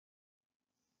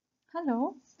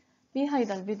هلو،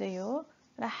 بهيدا الفيديو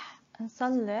رح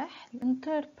نصلح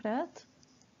الانتربرت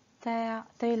تاع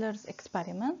تايلرز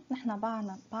اكسبيريمنت. نحن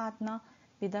بعدنا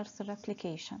بدرس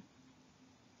الريبليكيشن.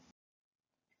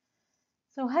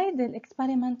 هيدي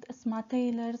الاكسبيريمنت اسمها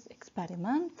تايلرز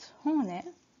اكسبيريمنت. هون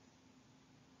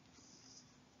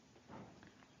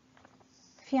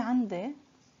في عندي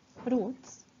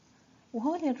روتس،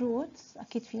 وهول الروتس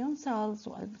اكيد فيهم سيلز،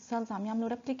 والسيلز عم يعملوا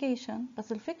ريبليكيشن.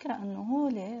 بس الفكرة انه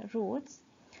هول الروتس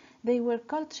they were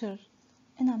cultured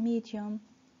in a medium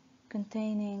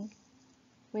containing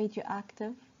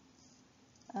radioactive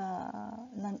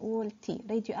لنقول T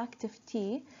radioactive T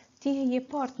هي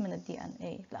part من ال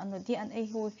DNA، لأنه ال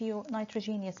DNA هو فيه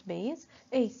nitrogenous base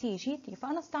ACGT،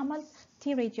 فأنا استعملت T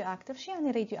radioactive. شو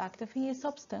يعني radioactive؟ هي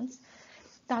substance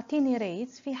تعطيني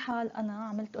ريز في حال أنا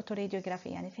عملت أوتوراديوغرافي،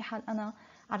 يعني في حال أنا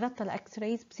عرضتها لإكس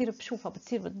ريز بصير بشوفها،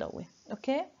 بتصير بتضوي.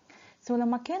 أوكي،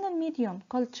 لما كان الميديوم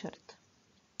cultured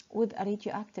with a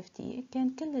radioactive T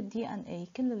كان كل ال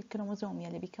DNA، كل الكروموزوم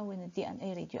يلي بيكون ال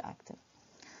DNA radioactive.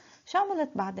 شو عملت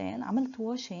بعدين؟ عملت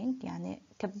واشينج، يعني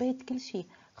كبيت كل شيء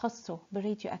خاصه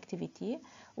بالراديو اكتيفيتي،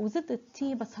 وزدت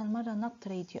تي بس هالمره نوت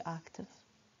راديو اكتيف.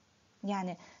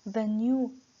 يعني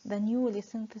the newly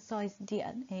synthesized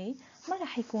DNA ما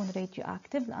راح يكون راديو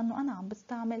اكتيف، لانه انا عم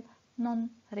بستعمل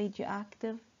non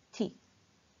radioactive T.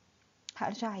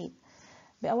 هرجع عيد.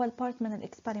 باول بارت من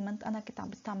الاكسبيرمنت انا كنت عم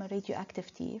بستعمل راديو اكتيف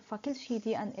تي، فكل شيء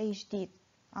DNA جديد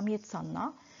عم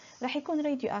يتصنع رح يكون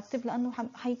راديو اكتيف، لانه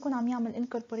حيكون عم يعمل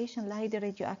انكوربوريشن لهيدي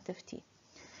الراديو اكتيف تي.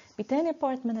 بتاني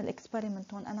بارت من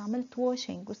الاكسبيرمنت هون انا عملت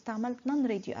واشنج واستعملت نون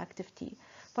راديو اكتيف تي،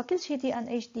 فكل شيء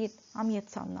DNA جديد عم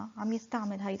يتصنع عم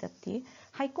يستعمل هيدا التي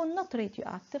حيكون نوت راديو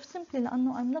اكتيف، سمبلي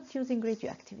لانه I'm not using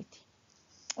radioactivity.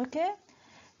 اوكي،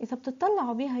 اذا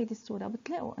بتطلعوا بهيدي الصوره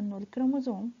بتلاقوا انه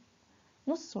الكروموزوم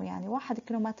نصه، يعني واحد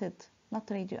كروماتيد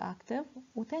not radioactive،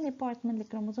 وتاني بارت من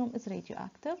الكروموزوم is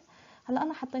radioactive. هلا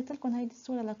انا حطيت لكم هيدي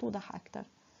الصوره لتوضح اكثر.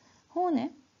 هون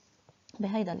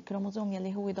بهيدا الكروموزوم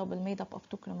يلي هو double made up of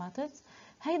two chromatids،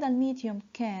 هيدا الميديوم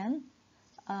كان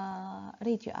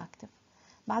radioactive.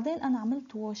 بعدين انا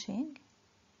عملت washing.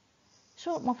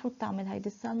 شو المفروض تعمل هيدي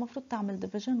السيل؟ المفروض تعمل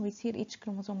division ويصير each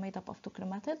chromosome made up of two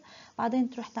chromatid، بعدين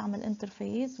تروح تعمل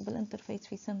انترفيز، وبالانترفيز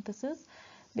في synthesis.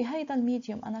 بهيدا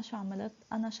الميديوم انا شو عملت؟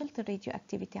 انا شلت الراديو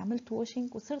اكتيفيتي، عملت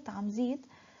واشنج وصرت عم زيد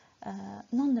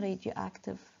نون راديو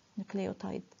اكتيف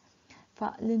نوكليوتايد.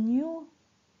 فالنيو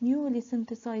newly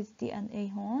synthesized DNA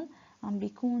هون عم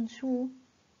بيكون شو؟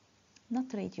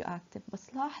 not radioactive.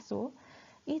 بس لاحظوا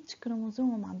each chromosome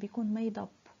عم بيكون made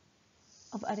up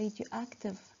of a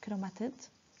radioactive chromatid،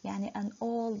 يعني an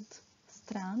old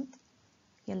strand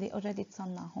يلي already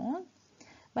تصنع هون،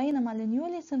 بينما ال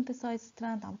newly synthesized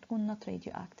strand عم تكون not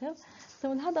radioactive.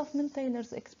 الهدف من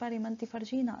تايلرز experiment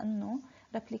يفرجينا انه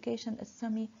replication is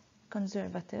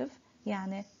semi-conservative،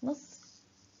 يعني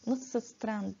نص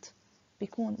strand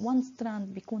بيكون one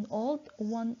strand بيكون old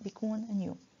و1 بيكون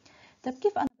new. طيب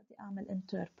كيف انا بدي اعمل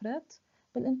interpret؟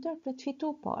 بالinterpret في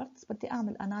two parts، بدي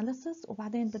اعمل analysis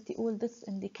وبعدين بدي اقول this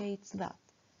indicates that.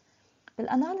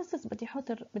 بالanalysis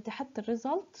بدي احط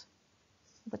الريزلت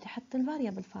وبدي احط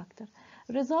الفاريبل فاكتور.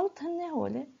 الريزلت هن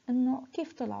هول انه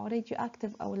كيف طلعوا راديو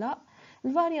اكتيف او لا.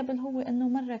 الفاريبل هو انه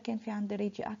مره كان في عندي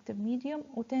راديو اكتيف ميديوم،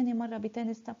 وتاني مره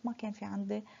بتاني ستيب ما كان في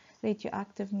عندي راديو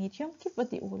اكتيف ميديوم. كيف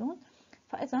بدي اقولهم؟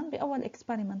 فاذا باول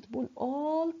اكسبيرمنت بقول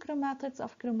all chromatids of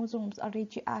chromosomes are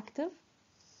radioactive.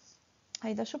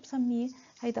 هيدا شو بسميه؟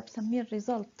 هيدا بسميه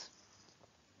الريزلت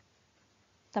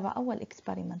تبع اول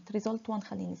اكسبيرمنت، ريزلت 1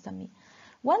 خليني اسميه.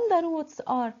 when the roots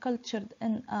are cultured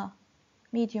in a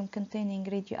medium containing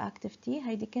radioactive T،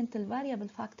 هيدي كانت الفاريبل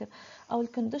فاكتور او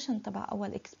الكونديشن تبع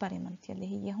اول اكسبيرمنت يلي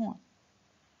هي هون.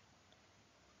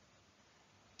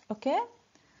 اوكي،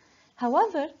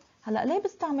 however هلا ليه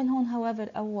بستعمل هون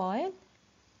however او while؟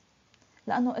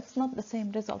 لانه it's not the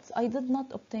same results. I did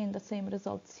not obtain the same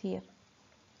results here.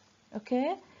 Okay,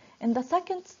 in the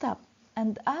second step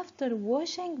and after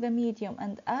washing the medium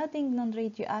and adding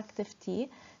non-radioactive T،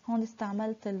 هون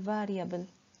استعملت الفاريبل.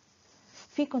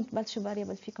 فيكم تبلشوا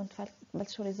فاريبل، فيكم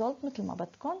تبلشوا ريزلت مثل ما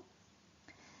بدكم.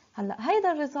 هلا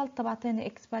هيدا الريزلت تبع تاني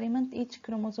experiment each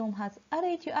chromosome has a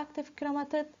radioactive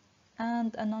chromatid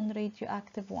and a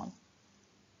non-radioactive one.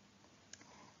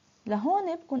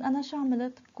 لهون بكون انا شو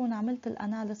عملت؟ بكون عملت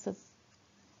الاناليسز.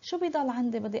 شو بيضل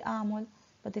عندي؟ بدي اعمل،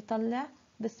 بدي طلع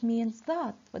this means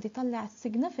that، بدي طلع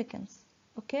significance.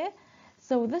 okay,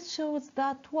 so this shows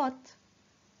that what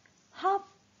half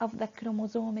of the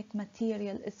chromosomic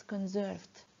material is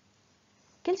conserved.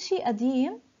 كل شيء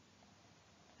قديم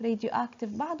radioactive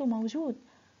بعده موجود.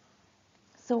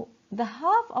 So the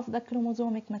half of the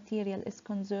chromosomic material is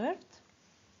conserved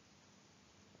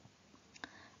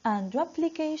and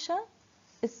replication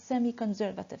is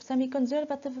semi-conservative.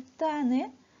 Semi-conservative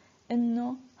بتعني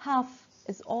إنه half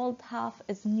is old,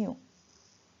 half is new.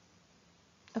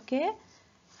 أوكي؟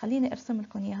 خليني أرسم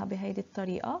لكم إياها بهيدي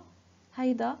الطريقة.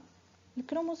 هيدا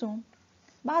الكروموزوم.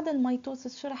 بعد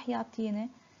الميتوسيس شو رح يعطيني؟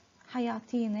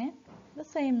 حيعطيني the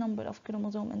same number of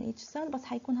chromosome in each cell، بس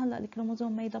حيكون هلا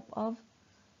الكروموزوم made up of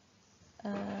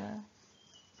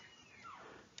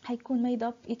حيكون made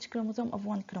up each chromosome of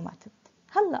one chromatid.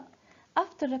 هلا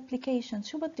after replication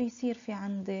شو بده يصير في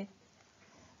عندي؟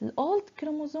 الأولد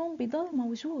كروموزوم بضل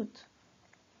موجود.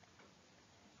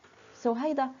 So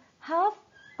هيدا half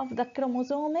of the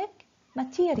chromosomic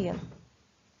material.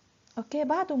 اوكي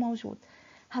بعده موجود.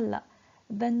 هلا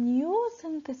the new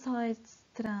synthesized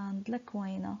strand لك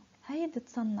وينها؟ هيدي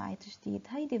تصنعت جديد،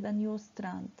 هيدي the new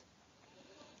strand.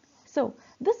 So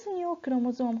this new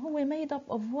chromosome هو made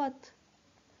up of what?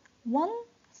 One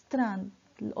strand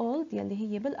الأولد يلي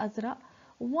هي بالأزرق،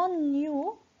 one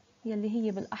new يلي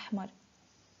هي بالأحمر.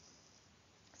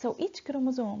 So each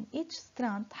chromosome, each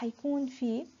strand حيكون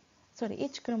فيه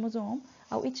each chromosome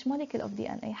أو each molecule of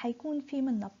DNA حيكون فيه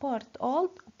منها part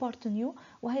old و part new،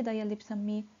 وهيدا يلي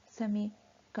بسميه semi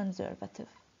conservative.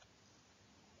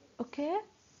 اوكي